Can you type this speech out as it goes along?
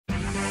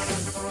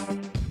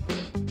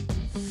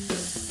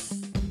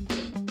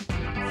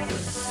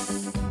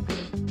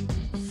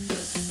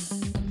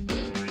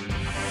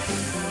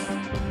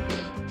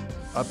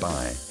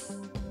Abay,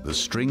 the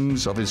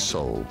strings of his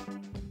soul.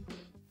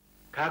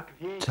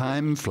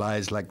 Time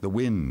flies like the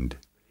wind.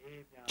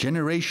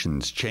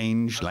 Generations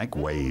change like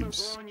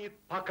waves.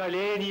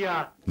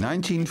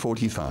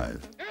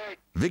 1945.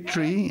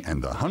 Victory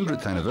and the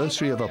 100th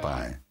anniversary of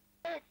Abay.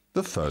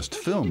 The first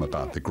film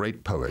about the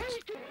great poet.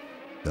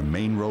 The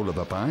main role of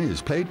Abay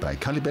is played by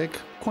Kalibek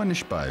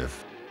Kwanishbayev.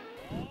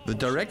 The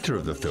director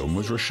of the film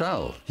was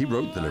Rochal. He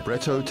wrote the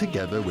libretto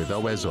together with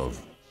Auezov.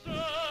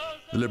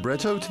 The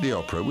libretto to the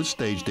opera was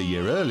staged a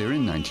year earlier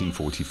in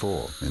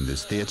 1944. In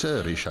this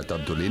theatre, Rishat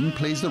Abdulin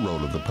plays the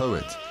role of the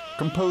poet.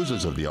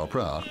 Composers of the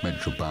opera are Ahmed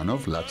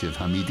Chubanov, Latif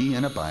Hamidi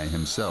and Abay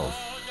himself.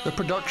 The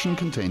production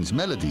contains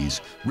melodies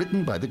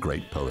written by the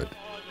great poet.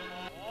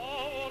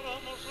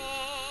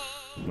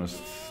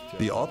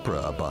 The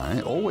opera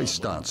Abay always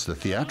starts the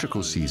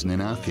theatrical season in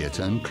our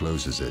theatre and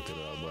closes it.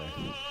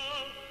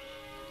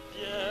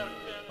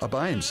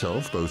 Abay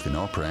himself, both in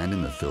opera and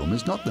in the film,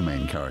 is not the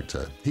main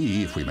character.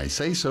 He, if we may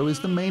say so, is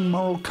the main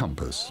moral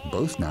compass,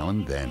 both now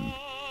and then.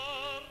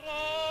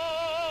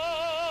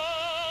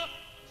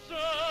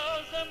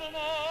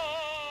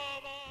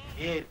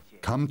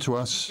 Come to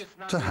us,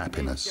 to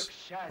happiness.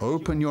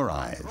 Open your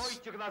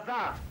eyes.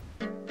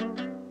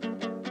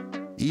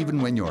 Even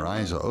when your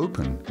eyes are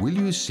open, will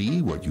you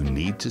see what you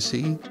need to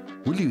see?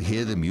 Will you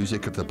hear the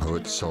music of the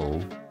poet's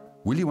soul?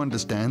 Will you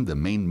understand the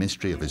main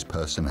mystery of his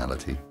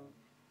personality?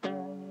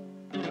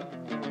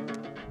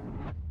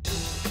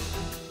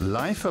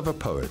 Life of a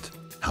poet.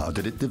 How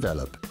did it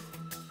develop?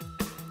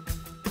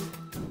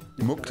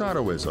 Mukhtar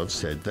Auezov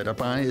said that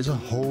Abay is a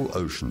whole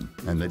ocean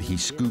and that he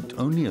scooped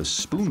only a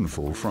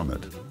spoonful from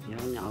it.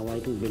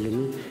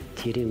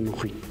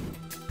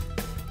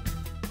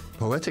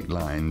 Poetic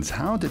lines,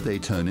 how did they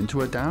turn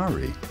into a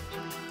dowry?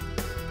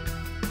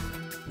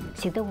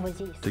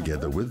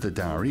 Together with the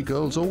dowry,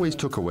 girls always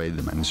took away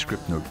the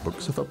manuscript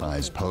notebooks of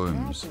Abay's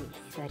poems.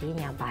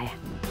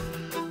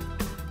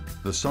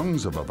 The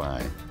songs of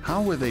Abay,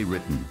 how were they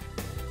written?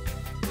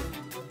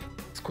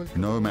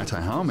 No matter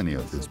how many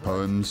of his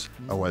poems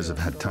Auezov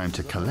had time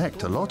to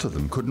collect, a lot of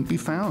them couldn't be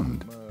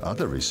found.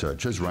 Other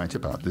researchers write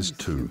about this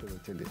too.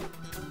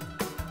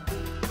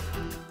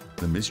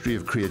 The mystery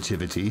of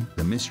creativity,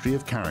 the mystery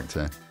of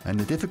character, and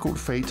the difficult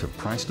fate of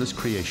priceless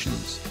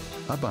creations.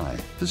 Abay,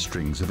 the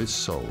strings of his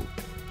soul.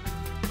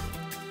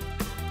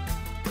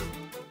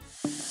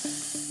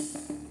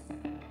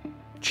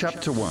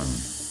 Chapter 1.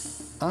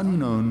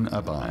 Unknown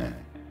Abay.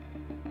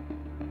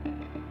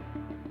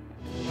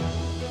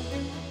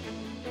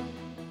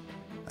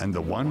 And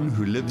the one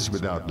who lives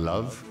without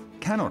love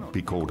cannot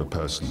be called a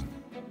person.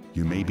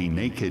 You may be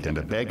naked and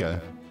a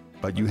beggar,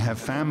 but you have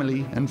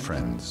family and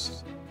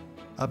friends.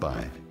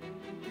 Abay.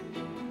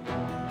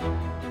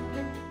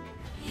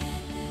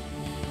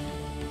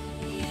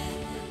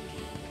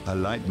 A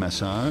light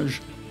massage,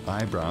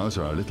 eyebrows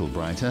are a little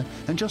brighter,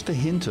 and just a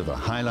hint of a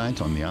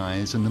highlight on the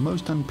eyes, and the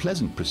most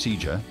unpleasant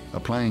procedure,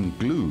 applying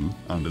glue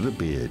under the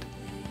beard.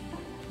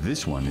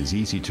 This one is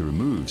easy to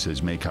remove,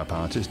 says makeup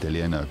artist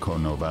Elena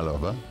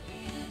Konovalova.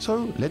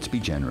 So let's be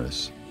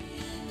generous.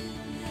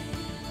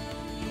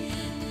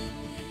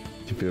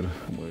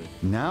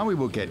 Now we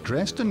will get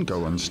dressed and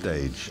go on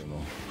stage.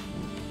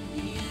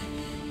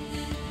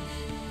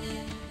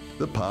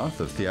 The path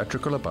of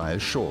theatrical Abay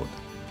is short.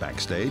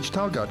 Backstage,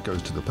 Talgat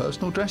goes to the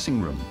personal dressing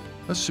room.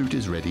 A suit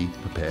is ready,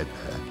 prepared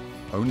there.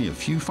 Only a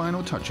few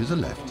final touches are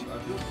left.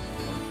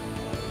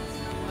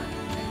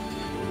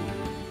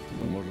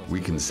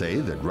 We can say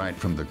that right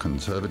from the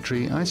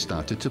conservatory, I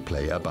started to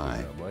play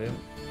Abay.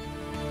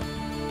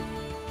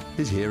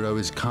 His hero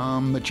is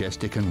calm,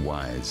 majestic and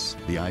wise,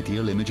 the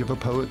ideal image of a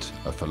poet,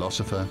 a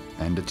philosopher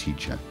and a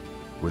teacher.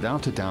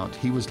 Without a doubt,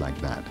 he was like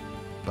that.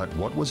 But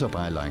what was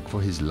Abay like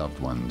for his loved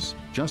ones?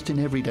 Just in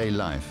everyday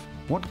life,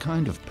 what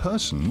kind of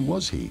person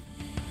was he?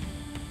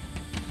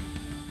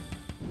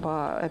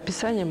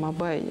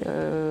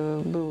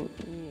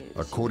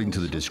 According to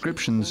the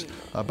descriptions,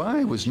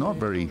 Abay was not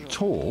very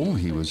tall,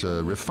 he was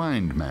a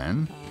refined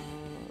man.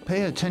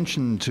 Pay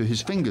attention to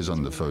his fingers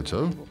on the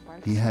photo.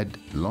 He had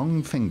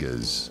long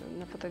fingers.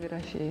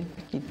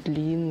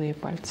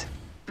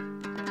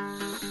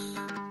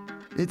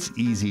 It's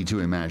easy to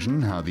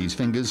imagine how these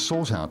fingers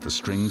sought out the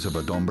strings of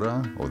a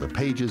dombra or the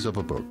pages of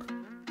a book.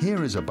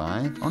 Here is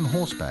Abay on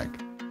horseback,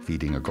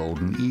 feeding a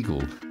golden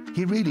eagle.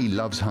 He really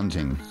loves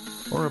hunting.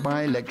 Or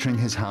Abay lecturing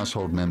his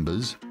household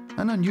members.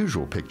 An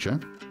unusual picture.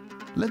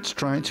 Let's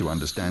try to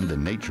understand the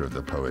nature of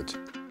the poet,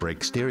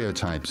 break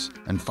stereotypes,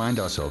 and find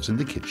ourselves in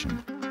the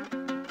kitchen.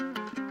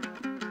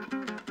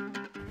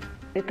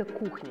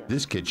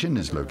 This kitchen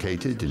is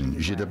located in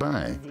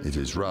Abay. It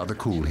is rather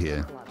cool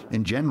here.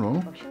 In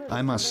general,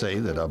 I must say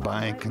that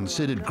Abay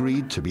considered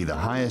greed to be the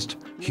highest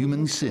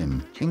human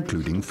sin,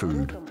 including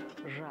food.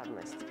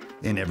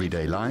 In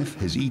everyday life,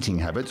 his eating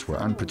habits were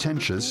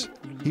unpretentious.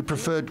 He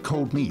preferred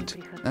cold meat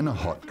and a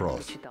hot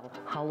broth.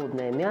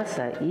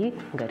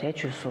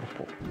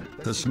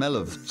 The smell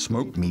of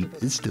smoked meat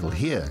is still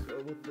here.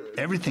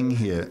 Everything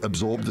here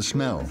absorbed the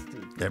smell.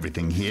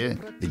 Everything here,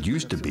 it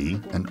used to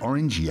be an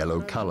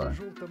orange-yellow color.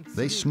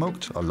 They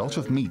smoked a lot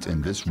of meat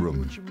in this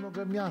room.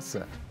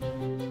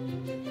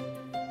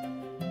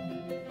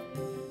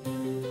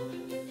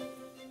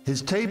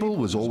 His table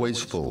was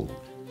always full.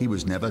 He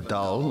was never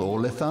dull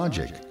or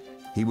lethargic.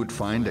 He would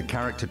find a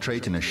character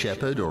trait in a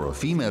shepherd or a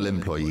female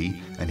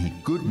employee, and he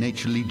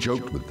good-naturedly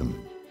joked with them.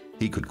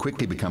 He could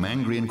quickly become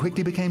angry and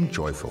quickly became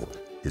joyful.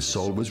 His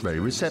soul was very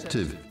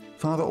receptive.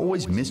 Father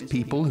always missed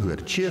people who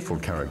had a cheerful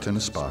character and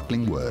a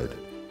sparkling word.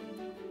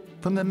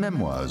 From the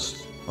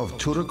memoirs of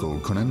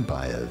Turgul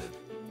Kunanbayev.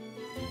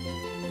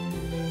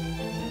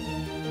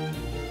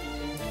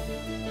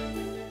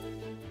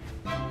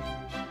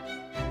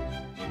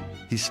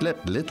 He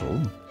slept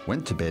little,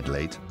 went to bed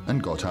late,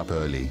 and got up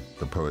early,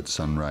 the poet's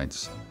son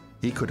writes.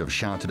 He could have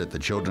shouted at the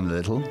children a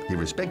little. He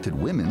respected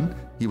women.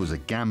 He was a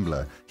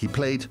gambler. He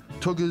played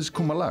tugas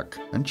kumalak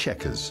and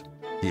checkers.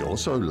 He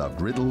also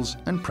loved riddles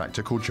and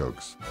practical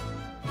jokes.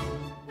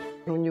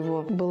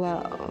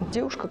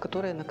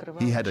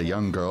 He had a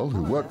young girl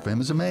who worked for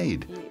him as a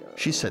maid.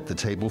 She set the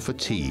table for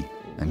tea,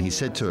 and he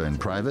said to her in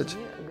private,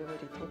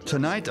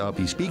 "Tonight I'll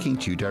be speaking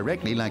to you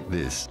directly like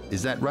this.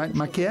 Is that right,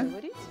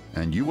 Makia?"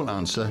 And you will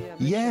answer,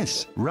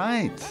 "Yes,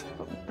 right."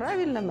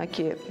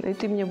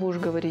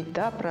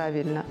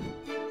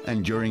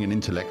 And during an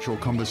intellectual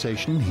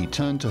conversation, he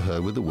turned to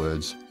her with the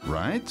words,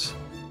 "Right?"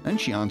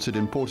 And she answered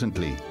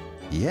importantly,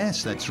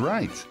 "Yes, that's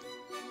right."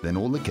 Then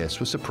all the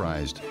guests were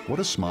surprised. What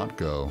a smart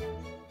girl.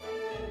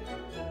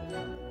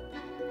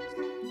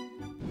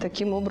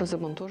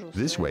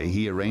 This way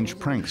he arranged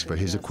pranks for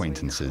his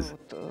acquaintances.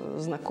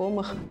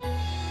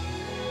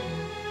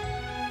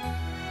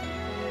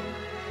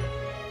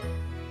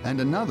 And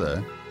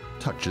another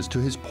touches to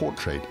his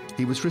portrait.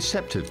 He was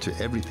receptive to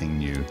everything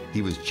new.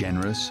 He was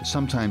generous,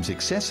 sometimes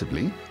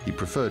excessively. He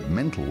preferred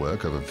mental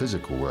work over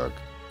physical work.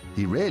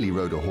 He rarely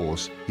rode a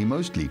horse. He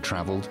mostly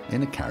traveled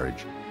in a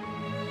carriage.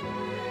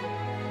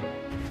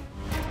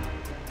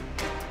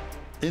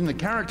 In the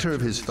character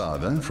of his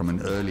father, from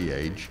an early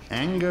age,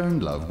 anger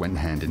and love went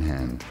hand in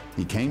hand.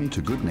 He came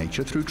to good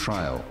nature through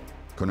trial.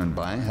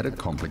 Kunanbai had a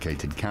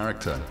complicated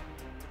character.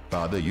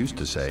 Father used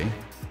to say,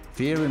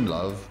 "Fear and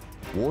love,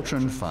 water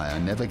and fire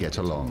never get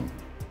along.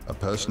 A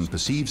person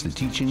perceives the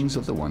teachings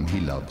of the one he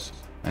loves,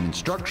 and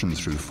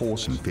instructions through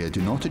force and fear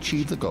do not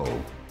achieve the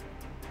goal."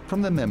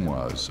 From the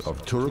memoirs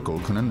of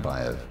Turgul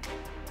Kunanbayev.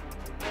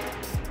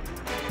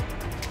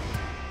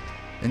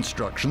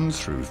 Instructions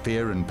through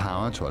fear and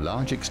power to a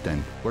large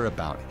extent were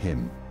about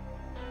him.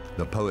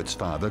 The poet's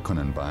father,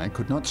 Kunanbai,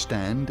 could not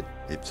stand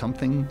if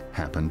something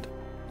happened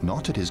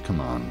not at his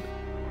command.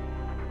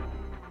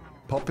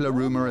 Popular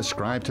rumor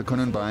ascribed to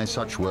Kunanbai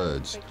such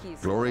words,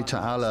 "Glory to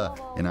Allah,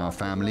 in our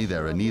family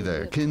there are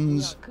neither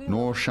kins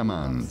nor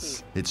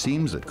shamans." It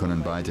seems that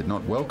Kunanbai did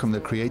not welcome the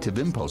creative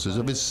impulses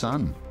of his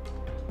son.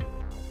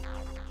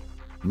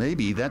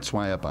 Maybe that's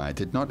why Abay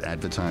did not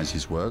advertise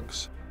his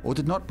works or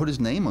did not put his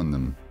name on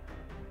them.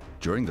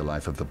 During the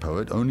life of the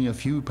poet, only a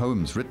few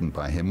poems written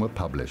by him were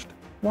published.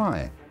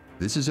 Why?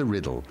 This is a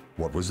riddle.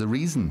 What was the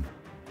reason?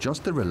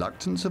 Just the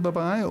reluctance of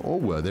Abay, or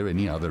were there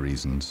any other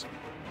reasons?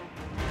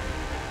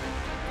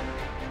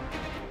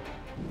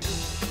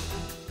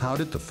 How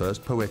did the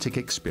first poetic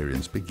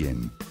experience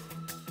begin?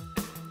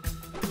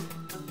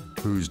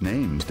 Whose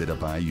names did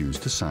Abay use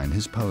to sign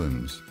his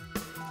poems?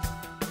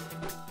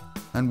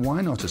 And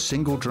why not a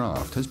single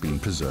draft has been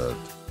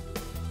preserved?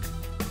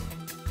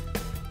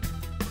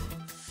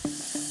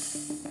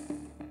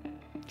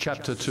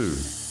 Chapter 2.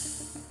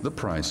 The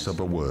Price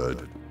of a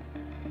Word.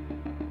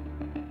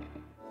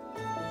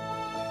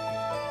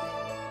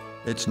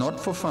 It's not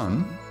for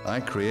fun.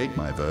 I create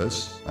my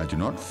verse. I do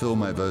not fill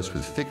my verse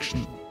with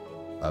fiction.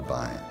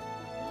 Abay.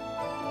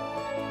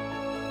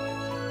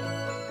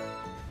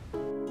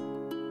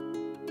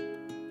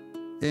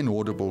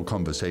 Inaudible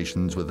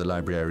conversations with the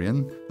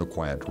librarian, the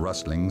quiet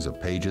rustlings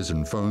of pages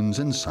and phones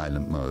in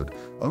silent mode.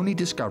 Only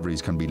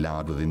discoveries can be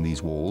loud within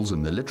these walls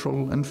in the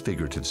literal and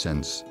figurative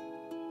sense.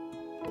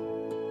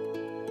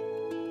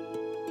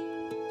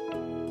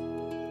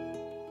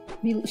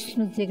 This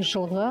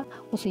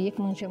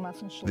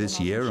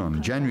year,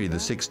 on January the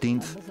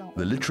 16th,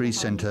 the Literary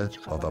Center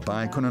of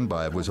Abay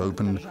Kunanbayev was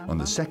opened on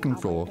the second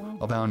floor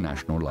of our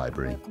National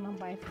Library.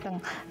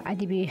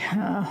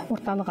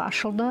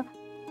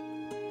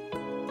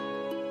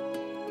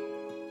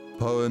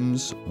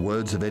 Poems,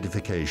 words of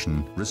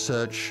edification,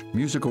 research,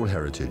 musical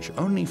heritage.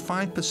 Only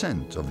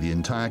 5% of the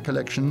entire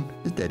collection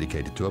is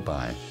dedicated to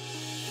Abay.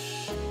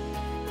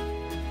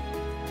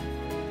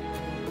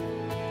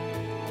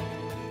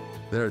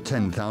 There are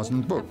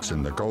 10,000 books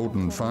in the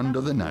Golden Fund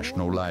of the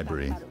National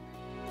Library.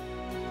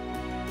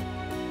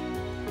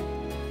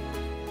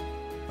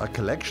 A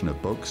collection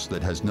of books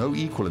that has no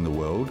equal in the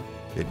world,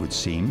 it would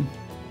seem.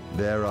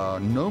 There are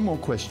no more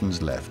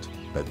questions left,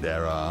 but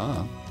there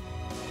are.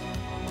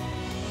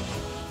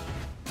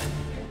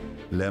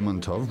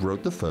 Lermontov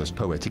wrote the first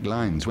poetic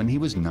lines when he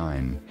was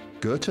 9,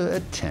 Goethe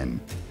at 10.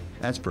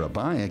 As for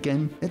Abay,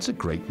 again, it's a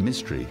great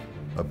mystery.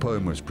 A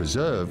poem was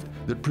preserved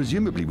that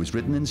presumably was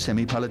written in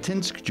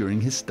Semipalatinsk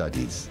during his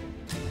studies.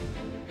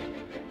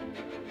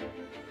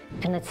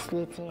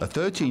 A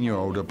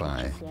 13-year-old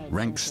Abay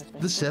ranks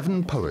the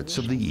 7 poets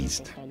of the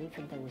East.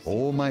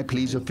 All my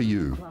pleas are for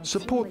you.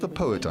 Support the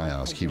poet, I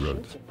ask, he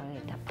wrote.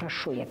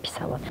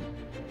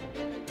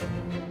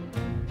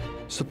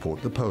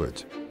 Support the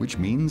poet, which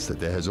means that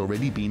there has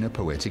already been a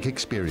poetic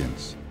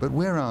experience. But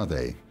where are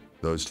they?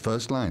 Those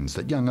first lines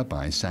that young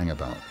Abay sang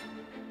about.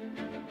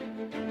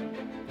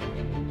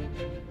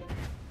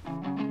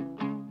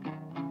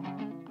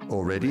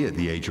 Already at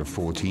the age of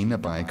 14,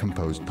 Abay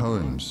composed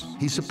poems.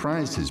 He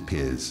surprised his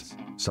peers.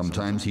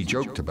 Sometimes he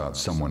joked about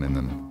someone in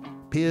them.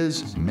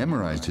 Peers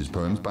memorized his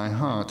poems by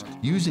heart,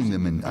 using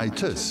them in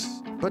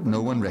itus, but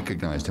no one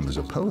recognized him as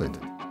a poet.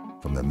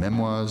 From the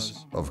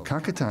memoirs of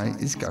Kazakhstan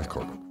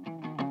Iskakok.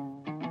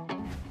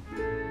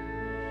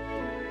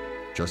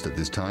 Just at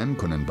this time,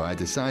 Kunanbai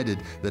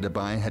decided that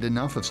Abay had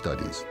enough of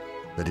studies,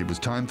 that it was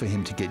time for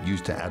him to get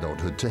used to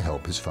adulthood to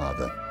help his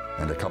father.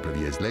 And a couple of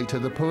years later,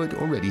 the poet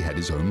already had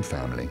his own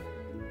family.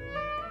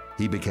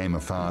 He became a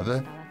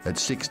father at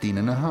 16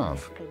 and a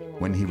half.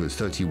 When he was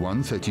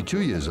 31,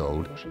 32 years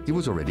old, he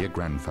was already a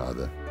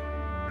grandfather.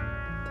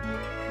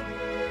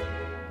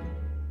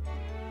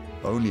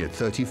 Only at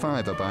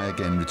 35, Abay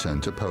again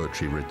returned to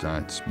poetry,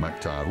 writes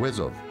Mukhtar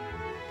Auezov.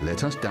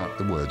 Let us doubt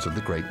the words of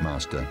the great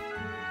master.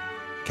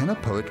 Can a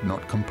poet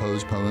not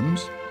compose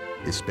poems,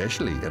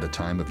 especially at a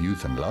time of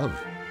youth and love?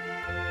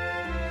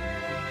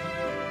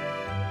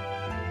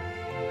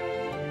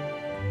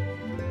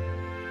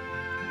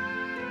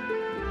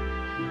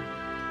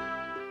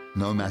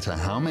 No matter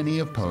how many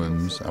of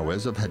poems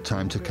Auezov had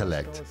time to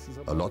collect,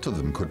 a lot of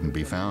them couldn't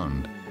be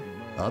found.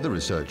 Other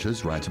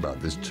researchers write about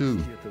this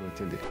too.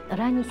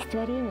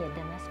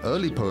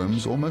 Early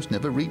poems almost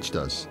never reached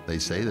us. They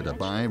say that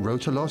Abay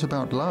wrote a lot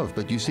about love,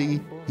 but you see,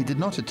 he did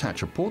not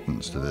attach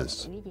importance to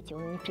this.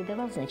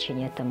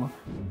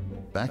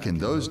 Back in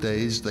those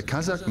days, the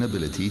Kazakh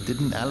nobility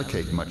didn't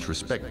allocate much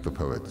respect for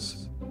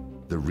poets.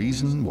 The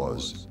reason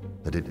was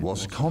that it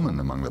was common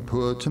among the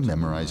poor to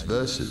memorize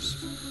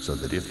verses, so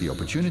that if the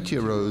opportunity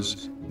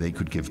arose, they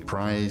could give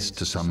prize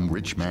to some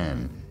rich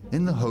man,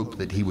 in the hope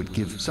that he would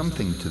give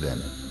something to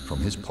them from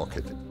his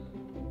pocket.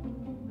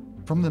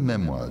 From the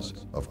memoirs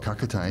of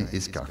Kazakhstan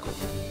Iskakok.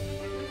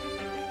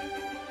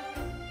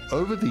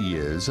 Over the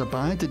years,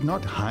 Abay did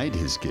not hide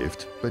his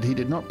gift, but he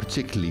did not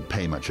particularly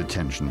pay much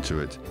attention to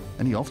it,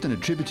 and he often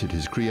attributed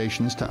his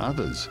creations to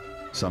others.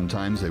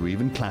 Sometimes they were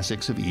even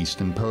classics of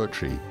Eastern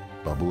poetry,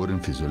 Babur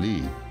and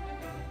Fizuli.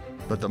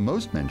 But the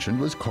most mentioned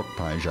was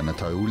Kokpai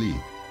Janatauli,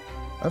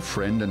 a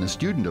friend and a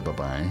student of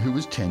Abay who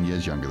was 10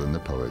 years younger than the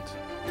poet.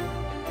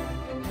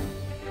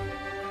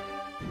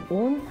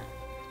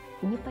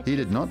 He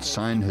did not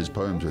sign his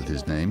poems with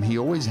his name. He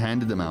always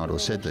handed them out or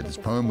said that his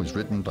poem was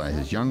written by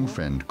his young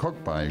friend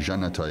Kokpai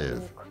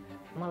Janatayev.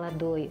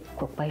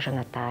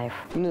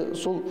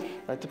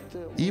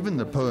 Even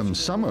the poem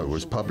Summer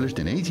was published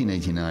in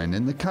 1889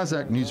 in the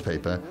Kazakh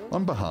newspaper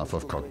on behalf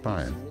of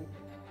Kokpai.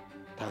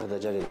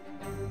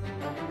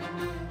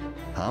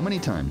 How many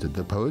times did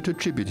the poet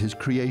attribute his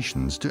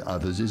creations to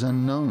others is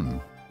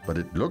unknown, but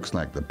it looks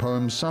like the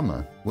poem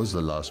Summer was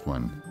the last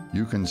one.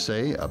 You can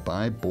say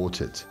Abay bought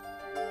it.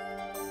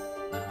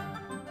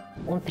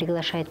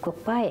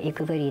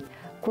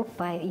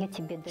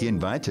 He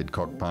invited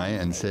Kokpai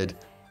and said,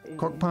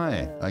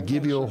 Kokpai, I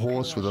give you a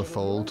horse with a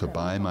foal to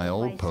buy my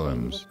old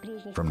poems.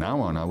 From now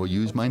on, I will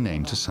use my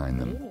name to sign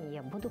them.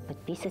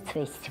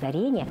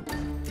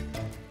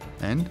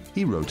 And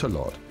he wrote a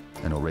lot,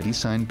 and already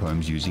signed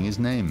poems using his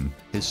name.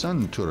 His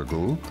son,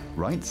 Turagul,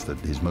 writes that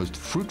his most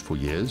fruitful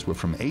years were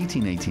from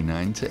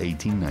 1889 to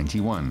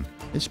 1891,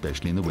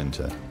 especially in the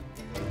winter.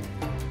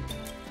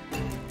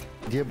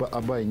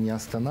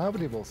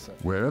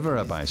 Wherever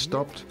Abay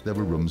stopped, there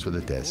were rooms with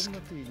a desk.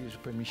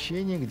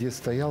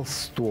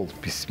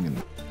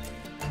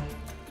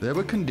 There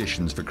were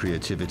conditions for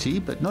creativity,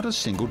 but not a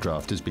single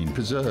draft has been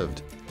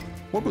preserved.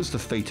 What was the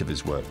fate of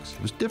his works?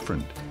 It was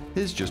different.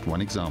 Here's just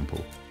one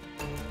example.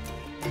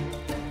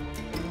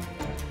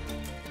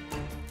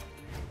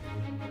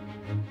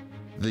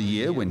 The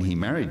year when he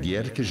married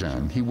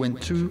Yerkazan, he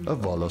went to a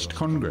Volost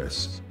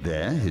Congress.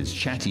 There, his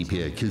chatty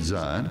peer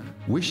Kizar,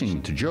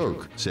 wishing to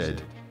joke,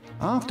 said,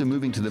 "After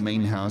moving to the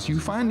main house, you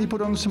finally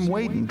put on some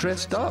weight and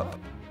dressed up."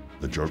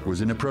 The joke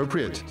was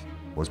inappropriate.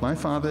 Was my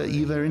father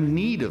either in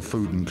need of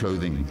food and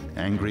clothing?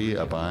 Angry,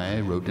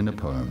 Abay wrote in a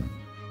poem.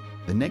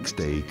 The next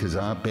day,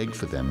 Kizar begged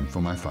for them for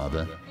my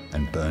father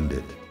and burned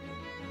it.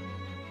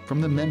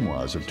 From the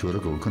memoirs of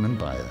Turagul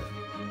Kunanbayev.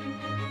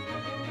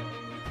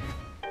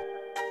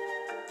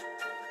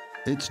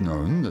 It's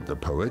known that the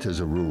poet,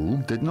 as a rule,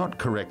 did not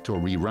correct or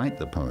rewrite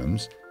the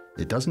poems.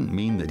 It doesn't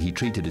mean that he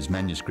treated his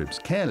manuscripts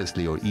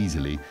carelessly or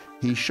easily.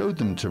 He showed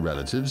them to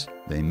relatives,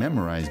 they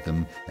memorized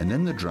them, and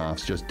then the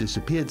drafts just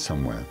disappeared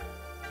somewhere.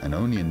 And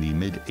only in the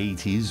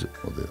mid-80s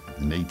or the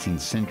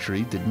 18th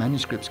century did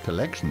manuscripts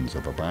collections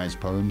of Abay's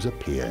poems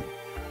appear.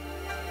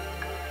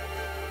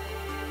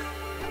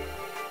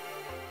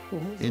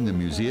 In the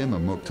Museum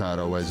of Mukhtar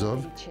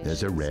Auezov,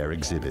 there's a rare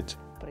exhibit,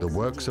 the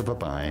works of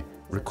Abay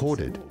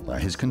recorded by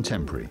his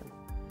contemporary.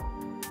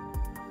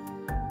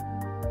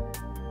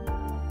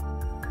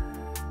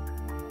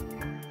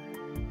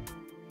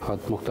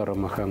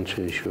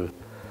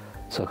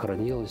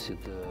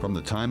 From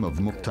the time of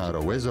Mukhtar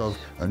Auezov,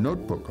 a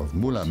notebook of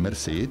Mullah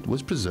Mirseid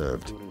was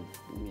preserved.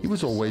 He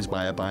was always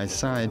by Abay's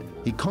side.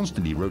 He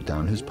constantly wrote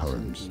down his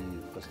poems.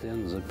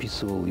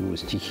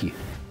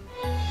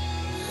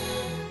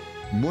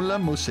 Mullah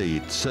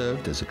Mirseid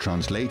served as a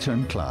translator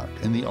and clerk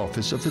in the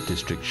office of the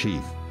district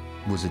chief,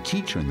 was a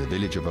teacher in the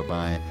village of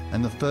Abay,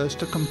 and the first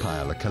to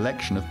compile a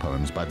collection of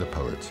poems by the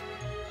poet.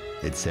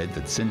 It's said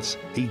that since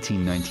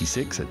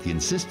 1896, at the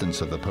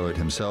insistence of the poet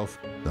himself,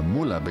 the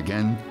mullah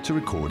began to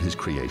record his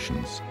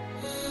creations.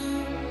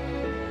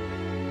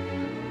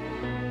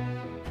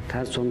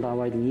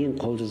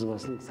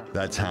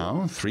 That's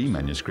how 3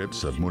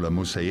 manuscripts of Mullah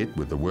Mirseid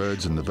with the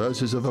words and the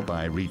verses of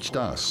Abay reached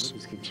us.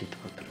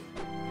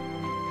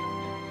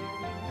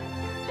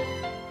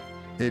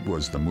 It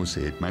was the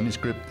Mirseid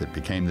manuscript that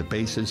became the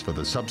basis for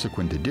the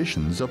subsequent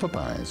editions of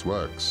Abay's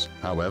works.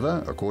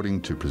 However,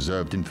 according to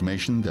preserved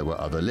information, there were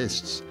other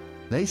lists.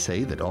 They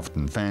say that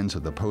often fans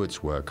of the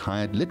poet's work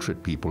hired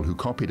literate people who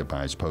copied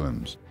Abay's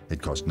poems.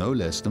 It cost no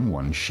less than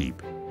 1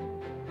 sheep.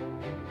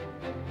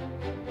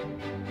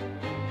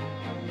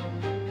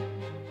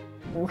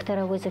 Mukhtar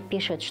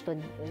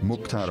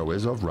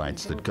Auezov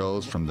writes that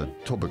girls from the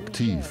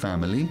Tobukti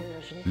family,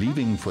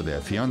 leaving for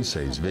their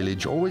fiancé's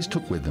village, always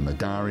took with them a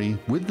dowry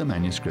with the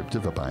manuscript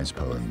of Abay's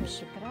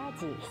poems.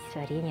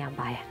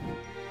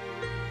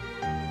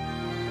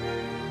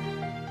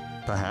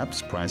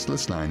 Perhaps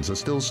priceless lines are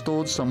still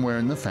stored somewhere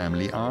in the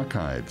family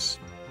archives.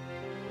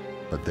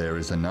 But there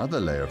is another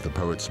layer of the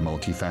poet's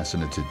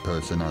multifaceted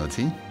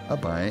personality.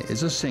 Abay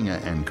is a singer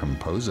and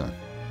composer.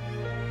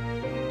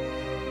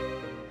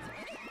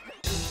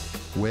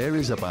 Where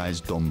is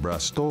Abay's dombra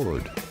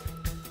stored?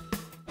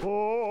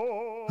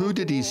 Who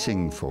did he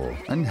sing for,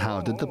 and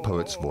how did the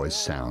poet's voice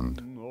sound?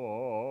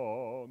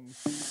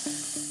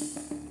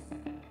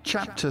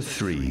 Chapter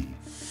 3.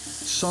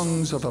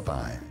 Songs of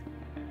Abay.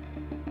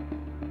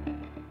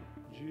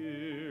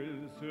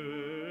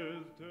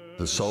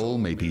 The soul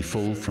may be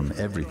full from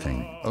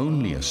everything.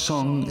 Only a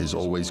song is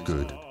always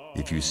good.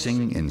 If you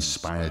sing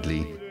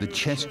inspiredly, the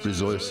chest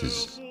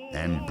rejoices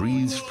and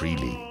breathes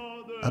freely.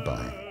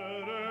 Abay.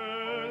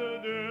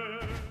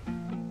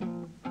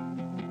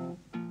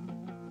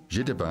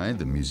 Abay,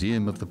 the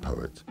Museum of the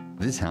Poet.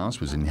 This house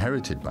was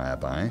inherited by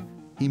Abay.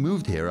 He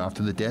moved here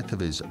after the death of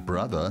his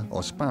brother,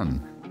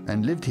 Osman,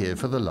 and lived here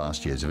for the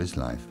last years of his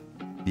life.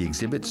 The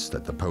exhibits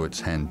that the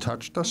poet's hand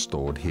touched are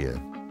stored here.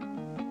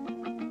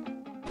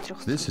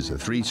 This is a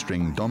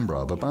 3-string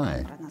dombra of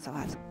Abay.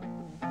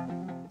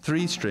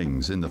 3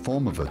 strings in the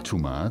form of a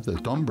tumar, the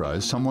dombra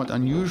is somewhat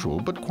unusual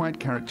but quite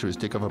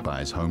characteristic of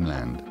Abay's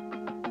homeland.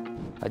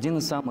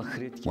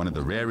 One of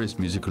the rarest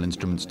musical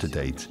instruments to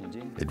date.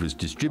 It was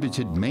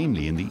distributed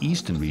mainly in the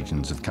eastern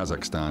regions of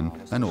Kazakhstan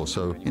and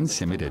also in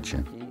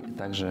Semirechye.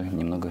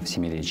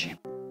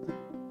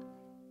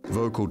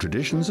 Vocal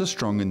traditions are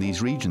strong in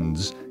these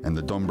regions, and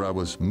the dombra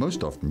was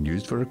most often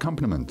used for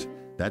accompaniment.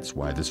 That's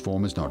why this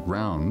form is not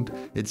round.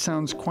 It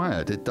sounds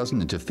quiet, it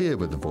doesn't interfere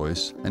with the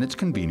voice, and it's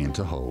convenient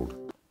to hold.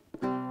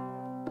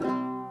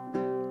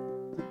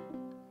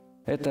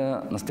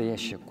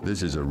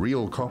 This is a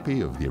real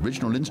copy of the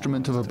original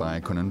instrument of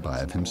Abay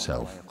Kunanbayev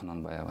himself.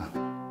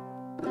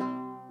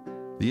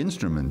 The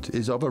instrument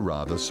is of a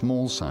rather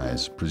small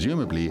size.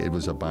 Presumably it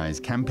was Abay's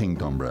camping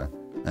dombra,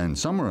 and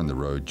somewhere on the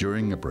road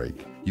during a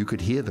break, you could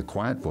hear the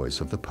quiet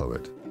voice of the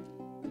poet.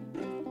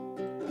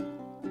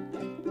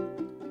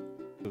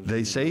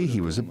 They say he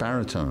was a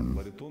baritone.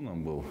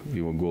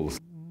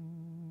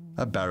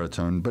 A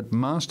baritone, but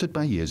mastered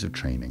by years of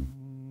training.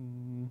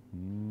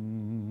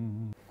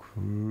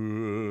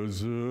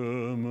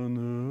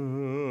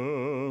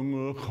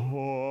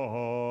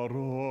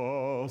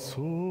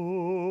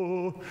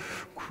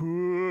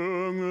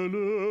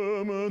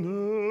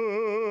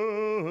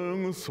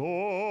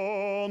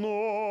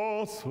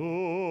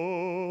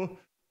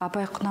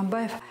 Абай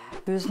Құнанбаев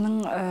өзінің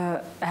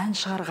ән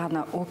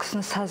шығарғаны, ол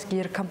кісінің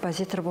сазгер,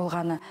 композитор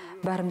болғаны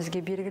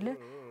бәрімізге белгілі.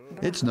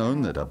 It's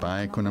known that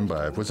Abai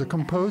Kunanbayev was a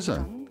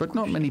composer, but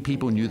not many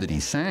people knew that he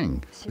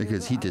sang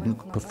because he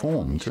didn't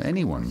perform to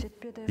anyone.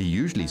 He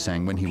usually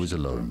sang when he was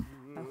alone.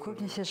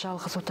 Көбінесе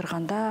жалғыз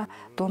отырғанда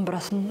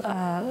домбырасын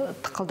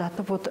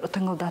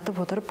тыңылдатып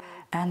отырып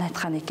ән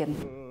айтқан екен.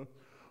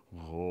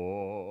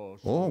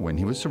 Or when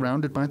he was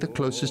surrounded by the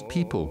closest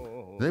people.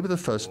 They were the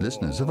first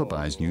listeners of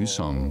Abay's new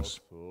songs.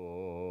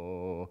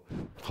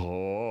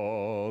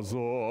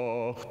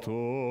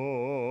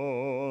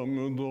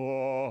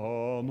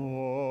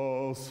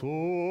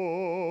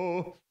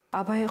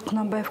 Абай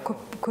Құнанбаев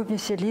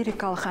көбінесе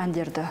лирикалық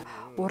әндерді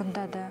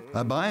орындады.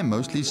 Abay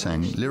mostly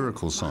sang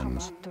lyrical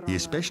songs. He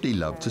especially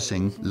loved to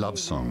sing love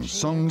songs,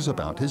 songs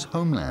about his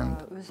homeland.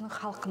 Өзінің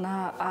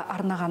халқына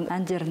арнаған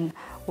әндерін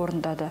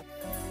орындады.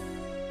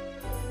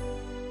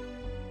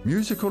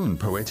 Musical and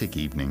poetic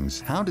evenings.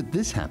 How did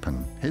this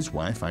happen? His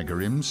wife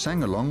Igarim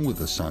sang along with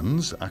the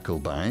sons,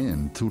 Akalbai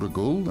and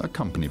Turagul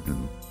accompanied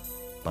them.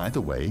 By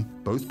the way,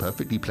 both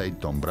perfectly played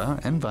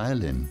dombra and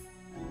violin.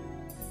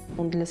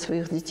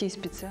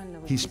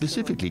 He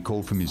specifically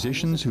called for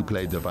musicians who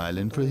played the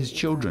violin for his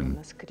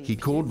children. He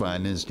called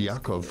violinist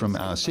Yakov from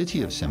our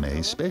city of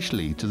Semey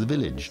specially to the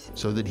village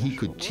so that he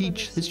could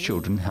teach his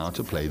children how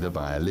to play the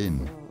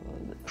violin.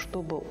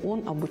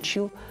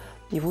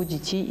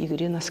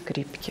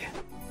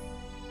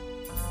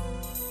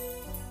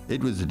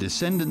 It was the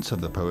descendants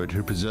of the poet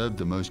who preserved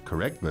the most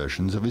correct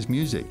versions of his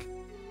music.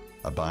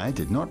 Abay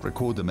did not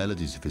record the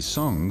melodies of his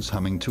songs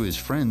humming to his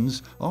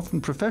friends,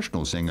 often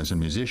professional singers and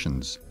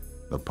musicians.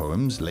 The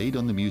poems laid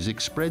on the music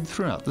spread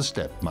throughout the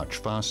steppe much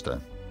faster.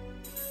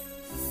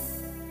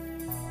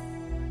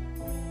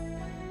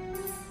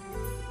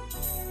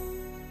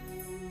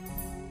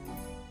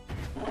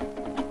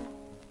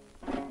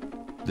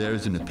 There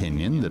is an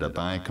opinion that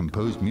Abay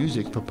composed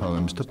music for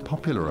poems to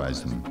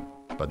popularize them.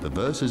 But the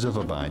verses of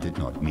Abay did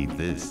not need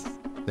this.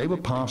 They were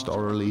passed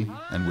orally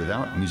and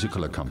without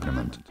musical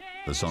accompaniment.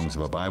 The songs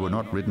of Abay were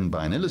not written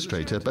by an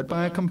illustrator, but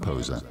by a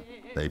composer.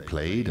 They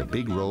played a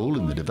big role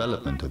in the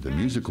development of the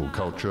musical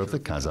culture of the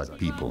Kazakh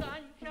people.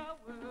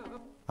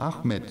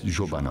 Ahmet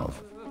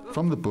Jobanov,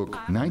 from the book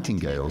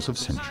Nightingales of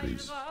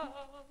Centuries.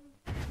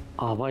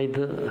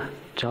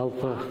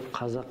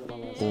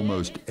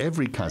 Almost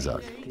every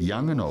Kazakh,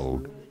 young and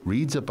old,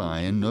 reads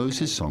Abay and knows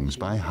his songs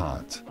by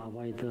heart.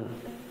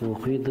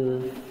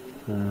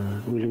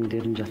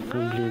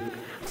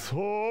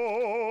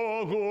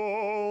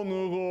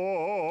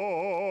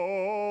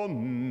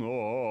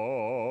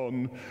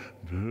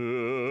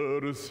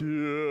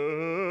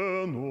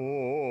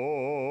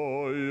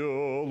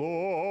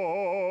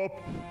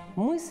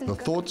 The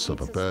thoughts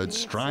of a bird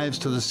strives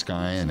to the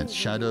sky and its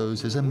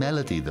shadows is a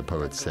melody, the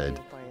poet said.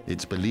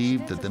 It's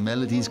believed that the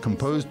melodies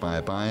composed by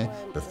Abay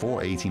before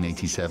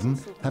 1887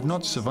 have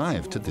not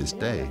survived to this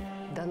day.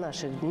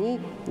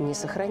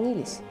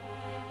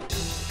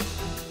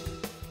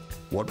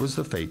 What was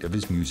the fate of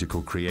his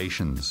musical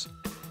creations?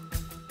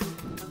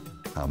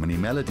 How many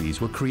melodies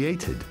were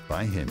created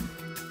by him?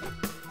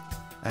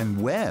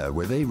 And where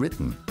were they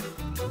written?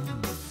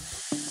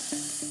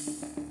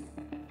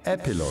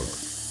 Epilogue.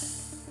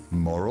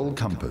 Moral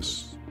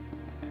compass.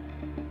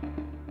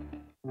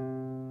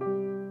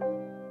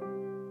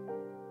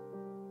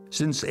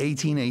 Since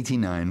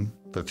 1889,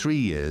 for 3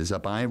 years,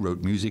 Abay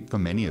wrote music for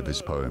many of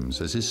his poems,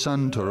 as his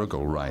son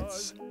Turogul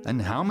writes.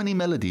 And how many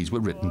melodies were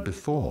written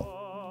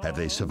before? Have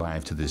they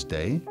survived to this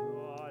day?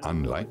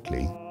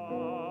 Unlikely.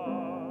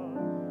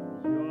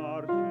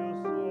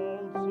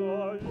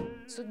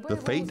 The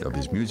fate of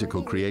his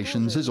musical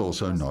creations is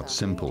also not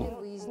simple.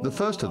 The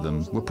first of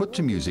them were put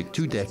to music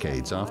 2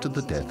 decades after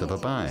the death of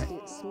Abay.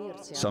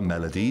 Some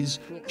melodies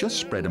just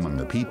spread among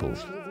the people,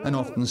 and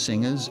often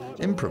singers,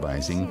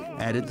 improvising,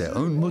 added their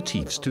own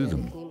motifs to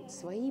them.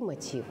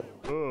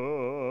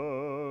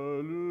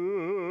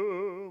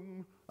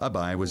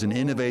 Abay was an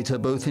innovator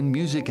both in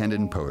music and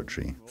in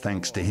poetry.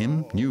 Thanks to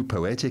him, new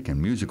poetic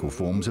and musical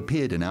forms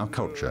appeared in our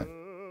culture.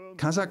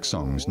 Kazakh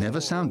songs never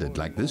sounded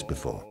like this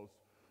before.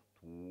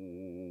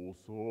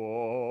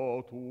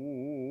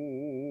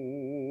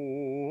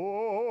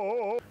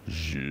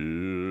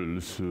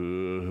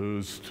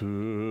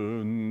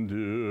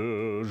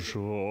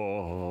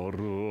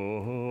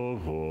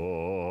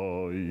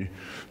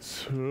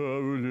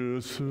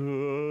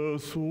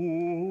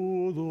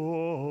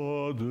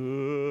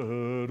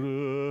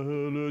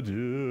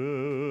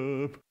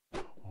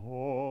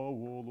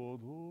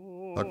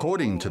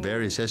 According to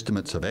various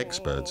estimates of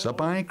experts,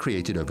 Abay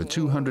created over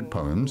 200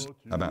 poems,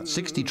 about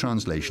 60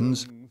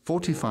 translations,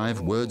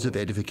 45 words of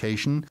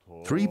edification,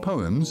 3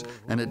 poems,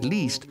 and at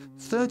least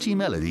 30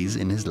 melodies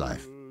in his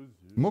life.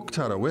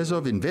 Mukhtar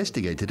Auezov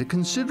investigated a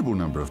considerable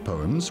number of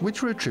poems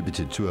which were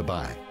attributed to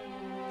Abay.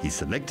 He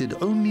selected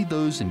only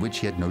those in which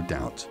he had no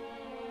doubt.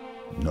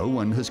 No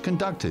one has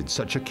conducted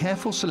such a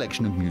careful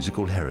selection of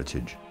musical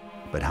heritage.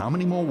 But how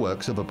many more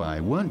works of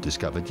Abay weren't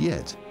discovered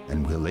yet,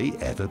 and will they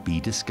ever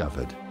be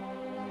discovered?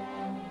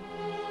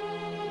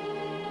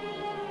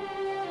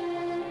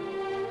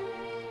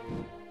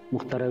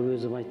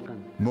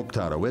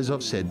 Mukhtar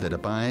Auezov said that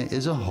Abay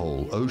is a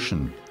whole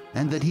ocean,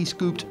 and that he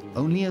scooped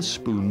only a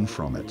spoon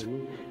from it.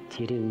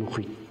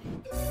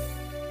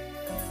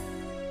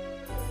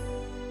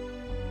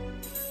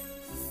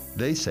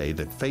 They say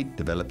that fate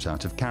develops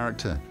out of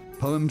character.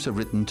 Poems are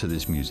written to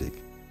this music.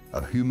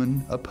 A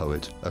human, a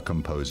poet, a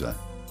composer.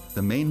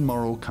 The main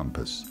moral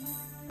compass,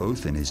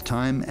 both in his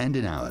time and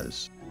in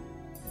ours.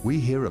 We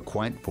hear a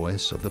quiet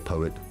voice of the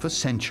poet for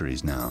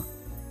centuries now,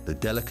 the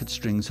delicate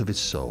strings of his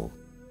soul,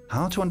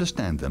 how to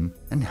understand them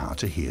and how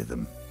to hear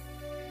them.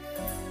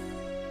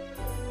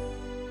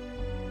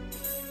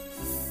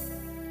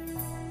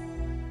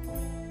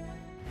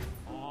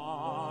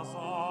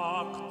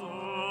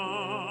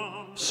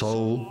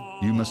 Soul,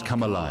 you must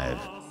come alive,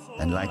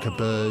 and like a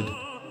bird,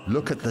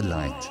 look at the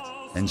light,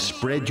 and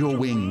spread your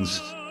wings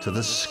to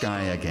the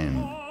sky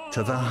again,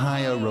 to the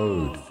higher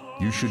road.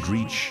 You should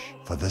reach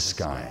for the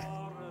sky.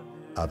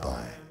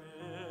 Abay.